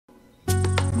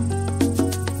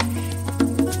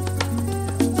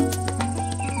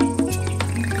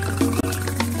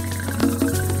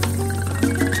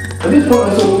this point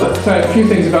I thought I'd say a few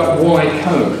things about why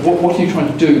code. What are you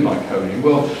trying to do by coding?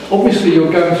 Well, obviously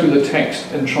you're going through the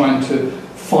text and trying to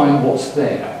find what's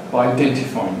there by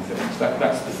identifying things.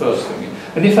 That's the first thing.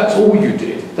 And if that's all you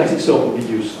did, that itself would be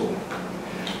useful.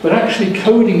 But actually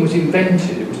coding was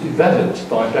invented, it was developed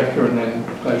by Becker and then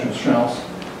Glaser and Strauss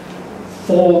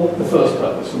for the first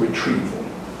purpose, for retrieval.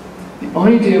 The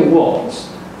idea was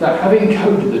that having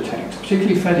coded the text,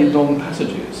 particularly fairly long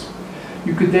passages,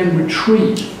 you could then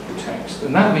retrieve the text,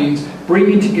 and that means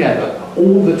bringing together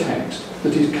all the text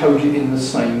that is coded in the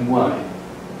same way,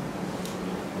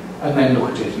 and then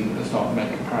look at it and start to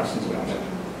make comparisons about it.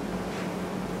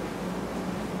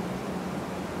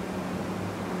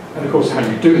 And of course, how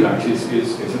you do that is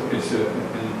an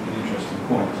interesting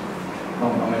point.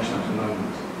 I'll mention that in a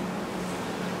moment.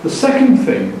 The second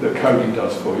thing that coding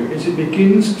does for you is it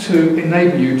begins to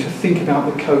enable you to think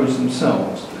about the codes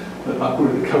themselves. I call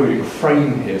it the coding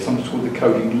frame here, sometimes called the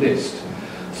coding list.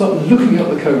 So looking at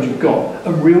the code you've got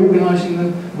and reorganising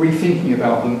them, rethinking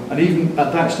about them, and even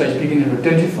at that stage beginning to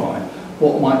identify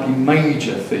what might be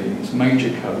major themes,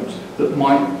 major codes that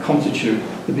might constitute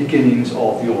the beginnings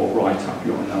of your write-up,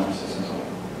 your analysis and so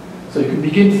on. So you can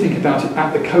begin to think about it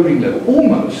at the coding level,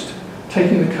 almost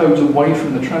taking the codes away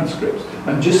from the transcripts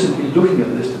and just simply looking at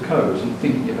the list of codes and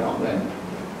thinking about them.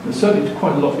 There's certainly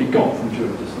quite a lot to be got from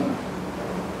doing this now.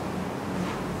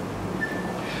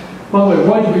 By the way,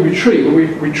 why do we retrieve? Well, we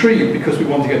retrieve because we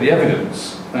want to get the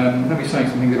evidence. Let me say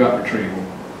some things about retrieval.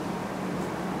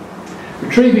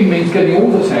 Retrieving means getting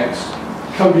all the text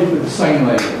coded with the same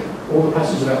label, all the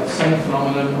passages about the same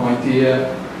phenomenon,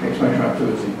 idea, explanatory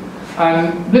activity.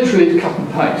 And literally cut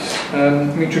and paste. I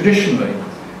mean, traditionally,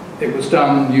 it was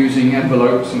done using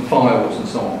envelopes and files and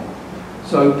so on.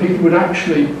 So people would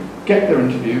actually get their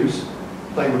interviews,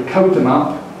 they would code them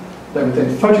up, they would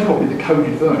then photocopy the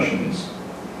coded versions,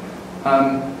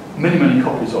 many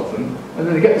copies of them, and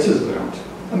then they get the scissors out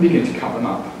and begin to cut them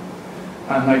up.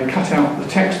 And they cut out the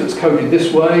text that's coded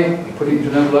this way, and put it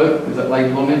into an envelope with that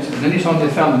label on it, and any time they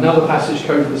found another passage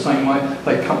coded the same way,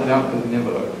 they cut it out with an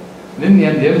envelope. And in the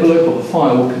end, the envelope or the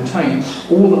file will contain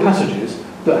all the passages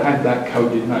that had that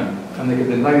coded name. And they could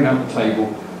then lay them out on the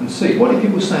table and see, what do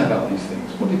people say about these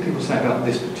things? What do people say about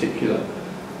this particular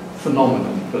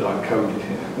phenomenon that I've coded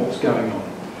here? What's going on?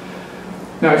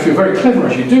 Now, if you're very clever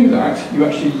as you do that, you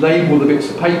actually label the bits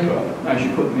of paper as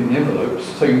you put them in the envelopes,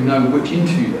 so you know which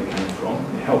interview they came from.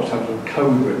 It helps to have a little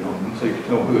code written on them, so you can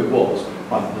tell who it was,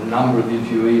 either the number of the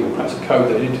interviewee, or perhaps a code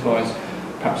that identifies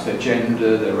perhaps their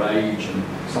gender, their age, and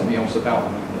something else about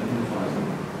them that identifies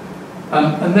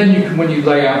them. And then you can, when you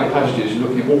lay out the passages, you're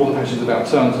looking at all the passages about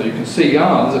so-and-so, you can see,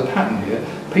 there's a pattern here.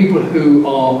 People who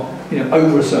are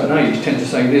over a certain age tend to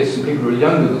say this, and people who are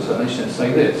younger than a certain age tend to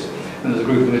say this. And there's a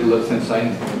group in the middle that tends to say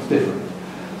anything that's different.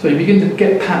 So you begin to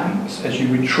get patterns as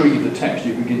you retrieve the text.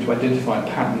 You begin to identify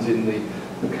patterns in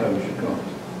the code you've got.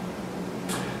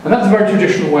 And that's a very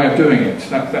traditional way of doing it.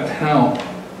 That's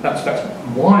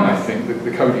why I think that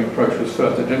the coding approach was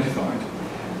first identified.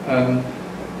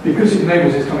 Because it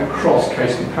enables this kind of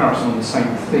cross-case comparison on the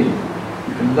same theme.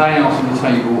 You can lay out on the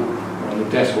table, or on the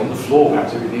desk, or on the floor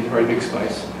perhaps if you need a very big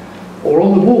space, or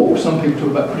on the wall. Some people talk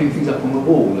about putting things up on the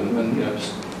wall and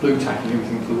just blue tacking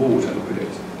everything to the wall to look at it.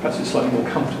 Perhaps it's slightly more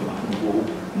comfortable up on the wall.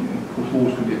 Of course,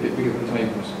 walls can be a bit bigger than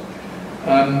tables.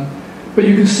 But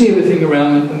you can see everything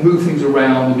around and move things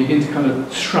around and begin to kind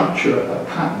of structure a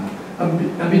pattern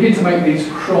and begin to make these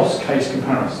cross-case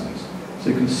comparisons. So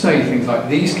you can say things like,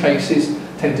 these cases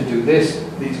tend to do this,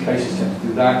 these cases tend to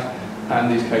do that,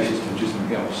 and these cases tend to do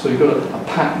something else. So you've got a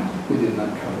pattern within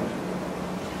that code.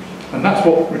 And that's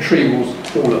what retrieval's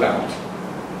all about.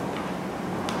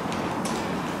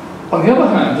 On the other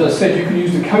hand, as I said, you can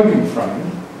use the coding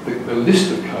frame, the list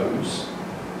of codes,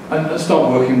 and start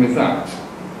working with that.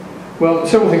 Well,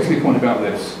 several things to be pointed about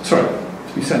this.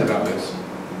 To be said about this.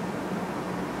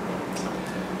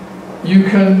 You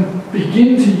can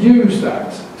begin to use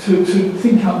that to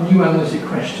think up new analytic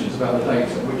questions about the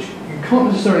data, which you can't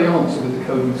necessarily answer with the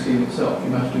coding scheme itself.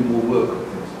 You have to do more work with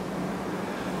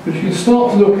it. But you can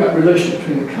start to look at relationship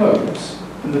between the codes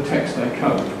and the text they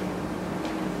code.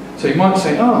 So you might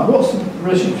say, what's the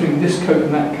relationship between this code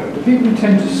and that code? The people who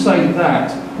tend to say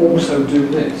that also do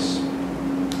this.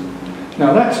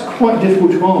 Now that's quite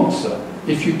difficult to answer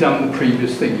if you've done the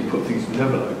previous thing, you put things in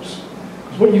envelopes.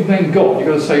 Because what you've then got, you've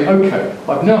got to say, okay,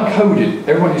 I've now coded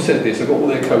everyone who said this, I've got all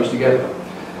their codes together.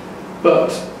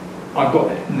 But I've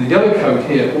got in the other code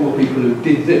here all the people who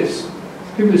did this.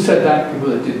 People who said that, people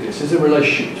that did this. There's a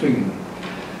relationship between them.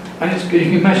 And you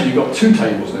can imagine you've got two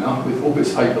tables now with all bits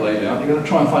of paper laid out. You're going to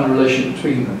try and find a relationship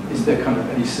between them. Is there kind of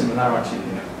any similarity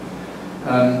here?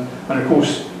 And of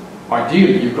course,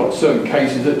 ideally you've got certain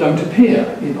cases that don't appear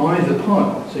in either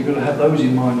pile, so you've got to have those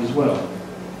in mind as well.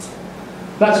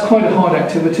 That's quite a hard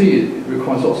activity. It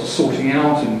requires lots of sorting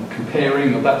out and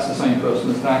comparing, or that's the same person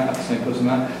as that, that's the same person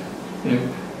as that. You know,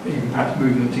 even perhaps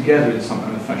moving them together in some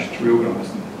kind of fashion to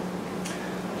reorganise them.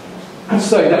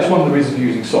 As I say, that's one of the reasons for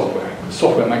using software. The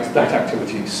software makes that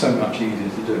activity so much easier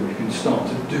to do. You can start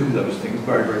to do those things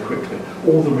very, very quickly.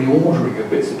 All the reordering of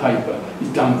bits of paper is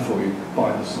done for you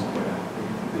by the software,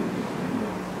 the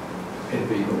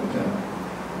NV or whatever.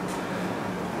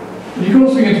 You can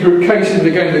also begin to group cases, but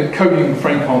again the coding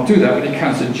frame can't do that, but it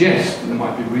can suggest that there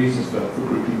might be reasons for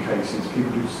grouping cases.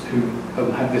 People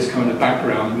who have this kind of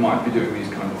background might be doing these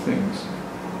kind of things.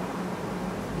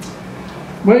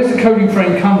 Where does the coding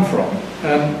frame come from?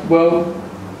 Well,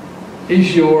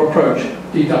 is your approach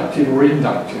deductive or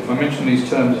inductive? I mentioned these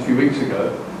terms a few weeks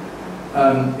ago.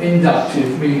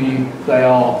 Inductive meaning they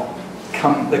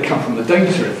come from the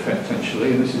data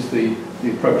essentially, and this is the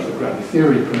approach that gravity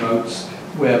theory promotes,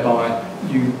 whereby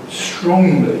you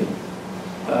strongly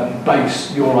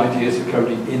base your ideas of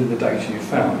coding in the data you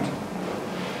found.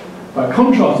 By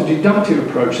contrast, the deductive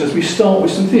approach says we start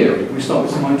with some theory, we start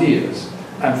with some ideas,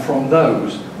 and from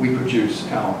those we produce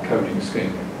our coding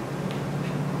scheme.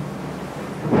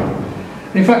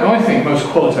 In fact, I think most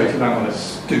qualitative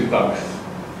analysts do both.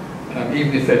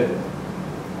 Even if they're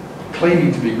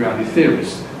claiming to be grounded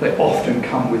theorists, they often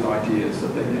come with ideas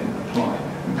that they then apply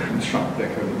and construct their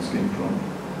coding scheme from.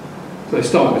 So they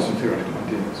start with some theoretical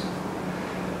ideas.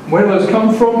 Where do those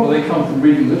come from? Well, they come from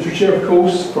reading literature, of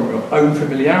course, from your own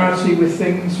familiarity with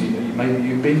things. Maybe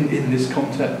you've been in this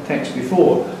context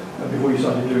before you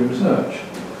started doing research.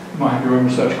 You might have your own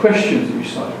research questions that you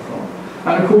started from.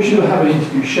 And of course you'll have an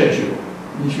interview schedule.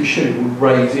 An interview schedule will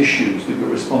raise issues that your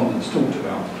respondents talked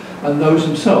about. And those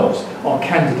themselves are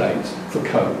candidates for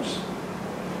codes.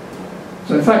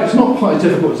 So in fact, it's not quite as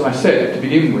difficult as I said to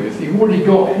begin with. You've already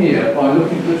got here, by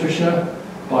looking at literature,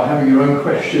 by having your own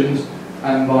questions,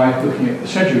 and by looking at the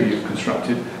schedule you've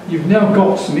constructed, you've now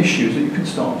got some issues that you can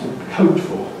start to code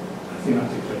for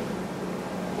thematically.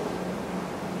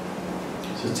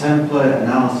 So template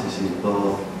analysis is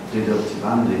both deductive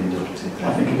and inductive?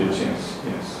 I think it is, yes.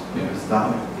 Is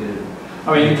that good? I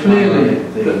mean, clearly,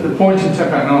 the point in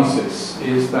template analysis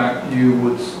is that you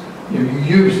would you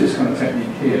use this kind of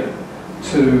technique here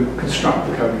to construct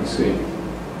the coding scheme.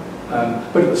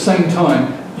 But at the same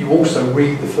time, you also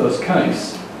read the first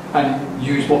case and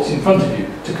use what's in front of you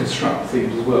to construct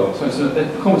themes as well. So it's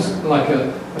almost like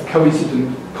a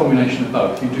coincident combination of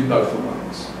both. You do both at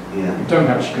once. Yeah. You don't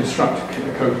actually construct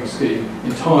a coding scheme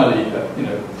entirely,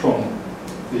 from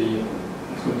the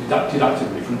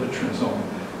deductively from literature and so on.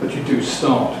 But you do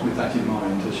start with that in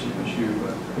mind as you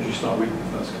start reading the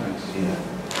first case. Yeah.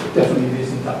 But definitely it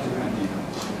is inductive and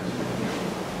deductive.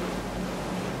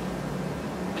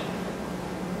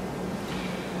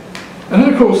 And then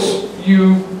of course,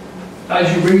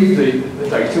 as you read the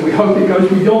data, we hope it goes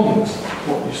beyond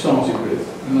what you started with.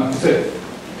 And like I said,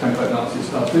 template analysis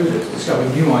starts doing this, discover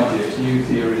new ideas, new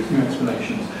theories, new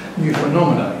explanations, new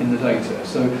phenomena in the data.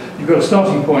 So you've got a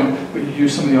starting point, but you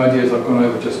use some of the ideas I've gone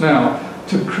over just now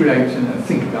to create and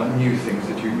think about new things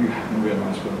that you haven't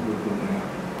realised were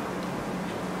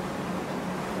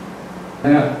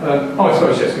there. I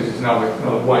suppose yes, because it's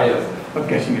another way of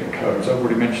getting at codes. I've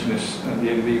already mentioned this, the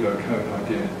in vivo code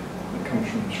idea that comes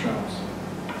from Strauss.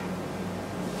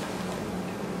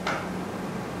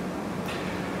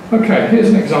 Okay, here's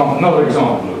another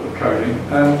example of coding.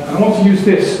 And I want to use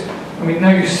this. I mean, now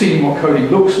you've seen what coding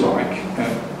looks like,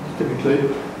 typically.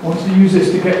 I want to use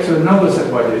this to get to another set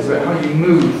of ideas about how you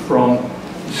move from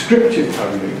descriptive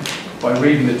coding, by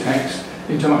reading the text,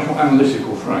 into a much more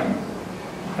analytical frame.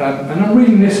 And I'm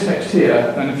reading this text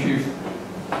here, and if you've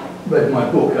read my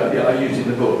book, I use it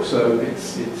in the book, so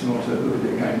it's not a little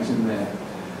bit again, it's in there.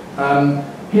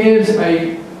 Here's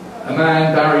a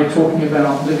man, Barry, talking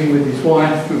about living with his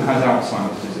wife who has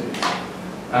Alzheimer's disease.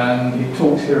 And he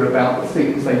talks here about the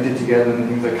things they did together and the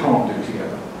things they can't do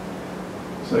together.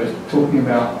 So he's talking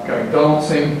about going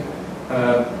dancing,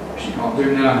 which he can't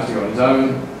do now, has to go on his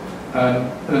own.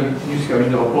 And he used to go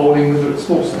into bowling with her at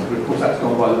sports centre, but of course that's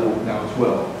gone by the book now as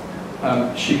well.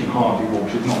 She can hardly walk,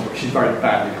 she's very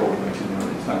badly coordinated now,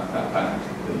 it's that bad,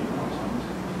 the Alzheimer's.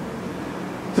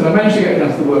 So they managed to get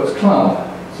down to the Works Club,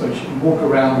 so she can walk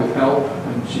around with help,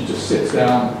 and she just sits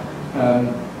down,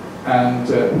 and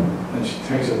she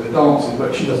takes over the dancing,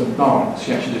 but she doesn't dance,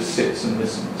 she actually just sits and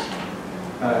listens.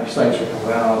 She stays for a couple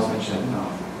of hours, and then she said, no.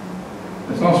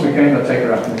 As last weekend, I take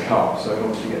her out in the car, so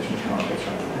once she gets in the car, I get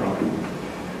her out to drive.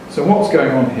 So what's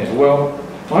going on here? Well,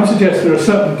 I suggest there are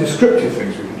certain descriptive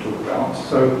things we can talk about,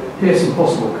 So here's some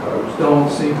possible codes: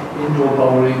 dancing, indoor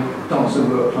bowling, dancer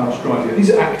work class driving.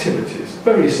 These are activities,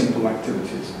 very simple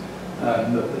activities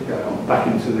that go on back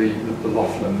into the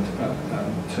Loftland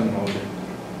terminology.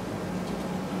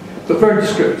 But very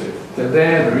descriptive. They're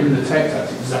there, they're in the text.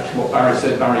 That's exactly what Barry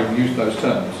said. Barry used those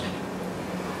terms.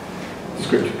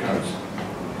 Descriptive codes.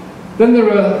 Then there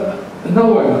are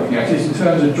another way of looking at it is in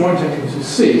terms of joint activities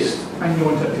ceased and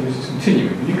joint activities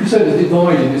continuing. You can say there's a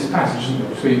divide in this passage, isn't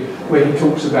there, between where he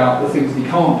talks about the things that he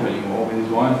can't do anymore with his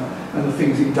wife and the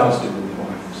things he does do with his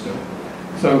wife still.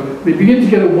 So we begin to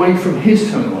get away from his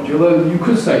terminology, although you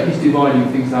could say he's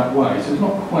dividing things that way, so it's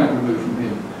not quite removed from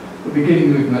him. We're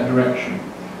beginning to move in that direction.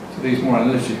 So these more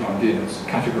analytic ideas,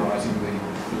 categorising the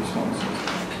responses.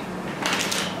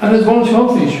 And there's one or two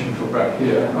other things you can talk about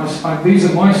here. These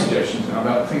are my suggestions now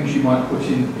about things you might put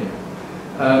in here.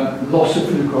 Loss of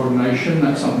physical coordination,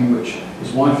 that's something which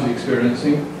his wife is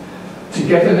experiencing.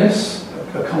 Togetherness,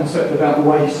 a concept about the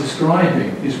way he's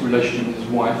describing his relationship with his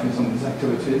wife in some of his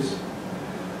activities.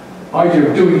 Idea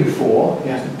of doing for, he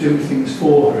has to do things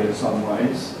for her in some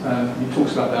ways. He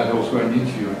talks about that elsewhere in the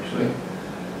interview actually.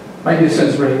 Maybe a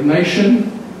sense of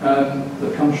resignation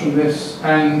that comes from this,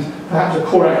 and perhaps a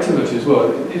core activity as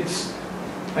well. It's,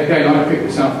 again, I picked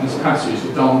this out from this passage,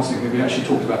 the dancing. We actually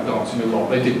talked about dancing a lot.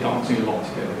 They did dancing a lot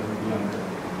together when they were younger.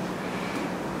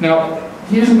 Now,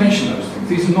 he doesn't mention those things.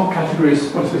 These are not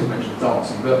categories, well, he doesn't mention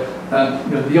dancing, but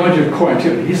you know, the idea of core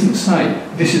activity, he doesn't say,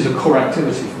 this is a core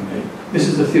activity for me. This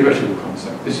is a theoretical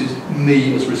concept. This is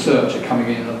me as a researcher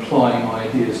coming in and applying my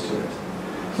ideas to it.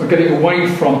 So getting away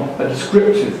from a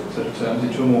descriptive set of terms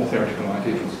into a more theoretical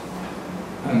ideas.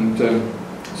 And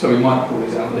so we might call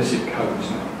these analytic codes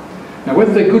now. Now,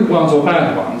 whether they're good ones or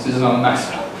bad ones is another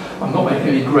matter. I'm not making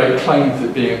any great claim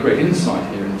for being a great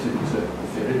insight here into the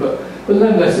theory, but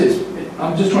nonetheless,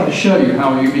 I'm just trying to show you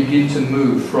how you begin to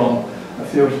move from a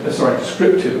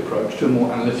descriptive approach to a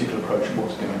more analytical approach of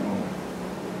what's going on.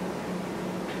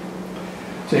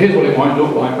 So here's what it might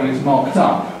look like when it's marked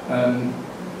up.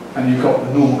 And you've got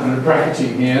the normal kind of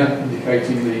bracketing here,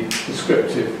 indicating the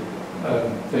descriptive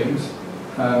things.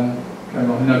 Going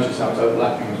on, notice how it's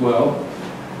overlapping as well.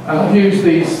 And I've used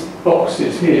these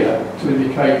boxes here to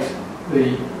indicate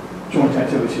the joint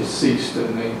activities ceased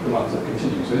and the ones that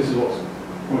continue. So this is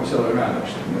what's the other way around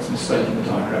actually. I think that's a mistake in the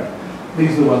diagram.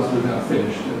 These are the ones that are now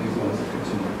finished and these are the ones that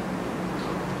continue.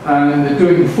 And the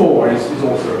doing for is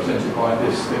also represented by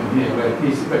this thing here, where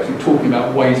he's effectively talking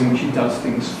about ways in which he does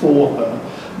things for her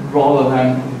rather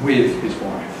than with his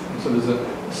wife. And so there's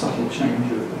a subtle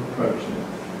change of approach here.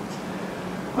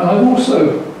 And I've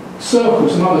also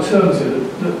circled some other terms here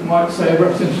that might say a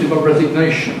representative of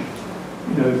resignation.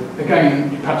 You know,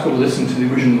 again, you perhaps got to listen to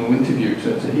the original interview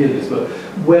to hear this, but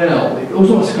well, it was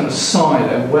almost a kind of sigh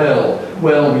there,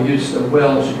 well, we used to,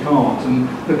 well, she can't,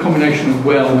 and the combination of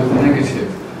well with the negative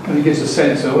kind of gives a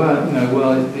sense of, well, you know,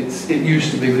 well, it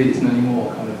used to be, but it isn't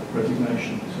anymore, kind of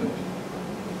resignation.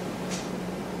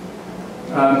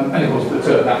 And of course, the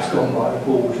term that's gone by the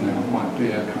board now might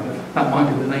be a kind of, that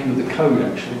might be the name of the code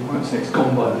actually. You might say it's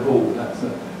gone by the board. That's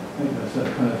a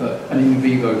kind of an in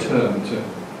vivo term to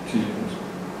use.